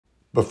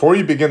Before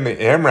you begin the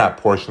AMRAP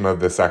portion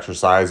of this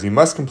exercise, you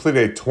must complete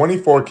a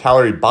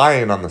 24-calorie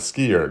buy-in on the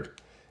ski erg.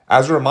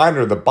 As a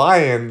reminder, the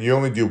buy-in you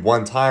only do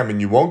one time and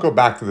you won't go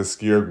back to the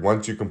ski erg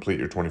once you complete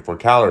your 24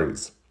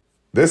 calories.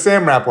 This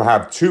AMRAP will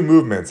have two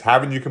movements,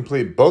 having you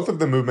complete both of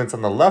the movements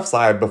on the left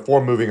side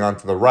before moving on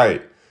to the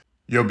right.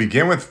 You'll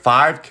begin with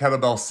 5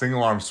 kettlebell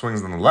single arm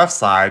swings on the left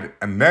side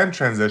and then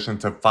transition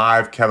to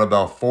 5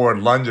 kettlebell forward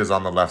lunges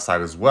on the left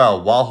side as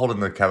well, while holding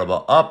the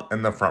kettlebell up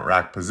in the front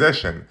rack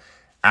position.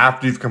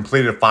 After you've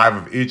completed 5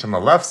 of each on the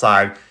left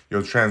side,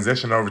 you'll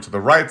transition over to the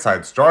right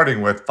side,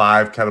 starting with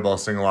 5 kettlebell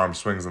single arm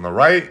swings on the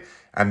right,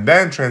 and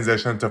then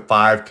transition to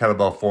 5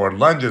 kettlebell forward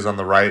lunges on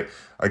the right,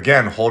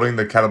 again holding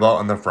the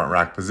kettlebell in the front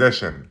rack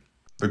position.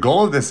 The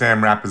goal of this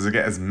AMRAP is to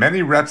get as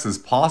many reps as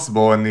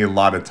possible in the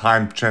allotted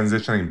time,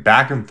 transitioning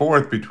back and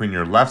forth between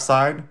your left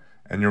side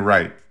and your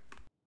right.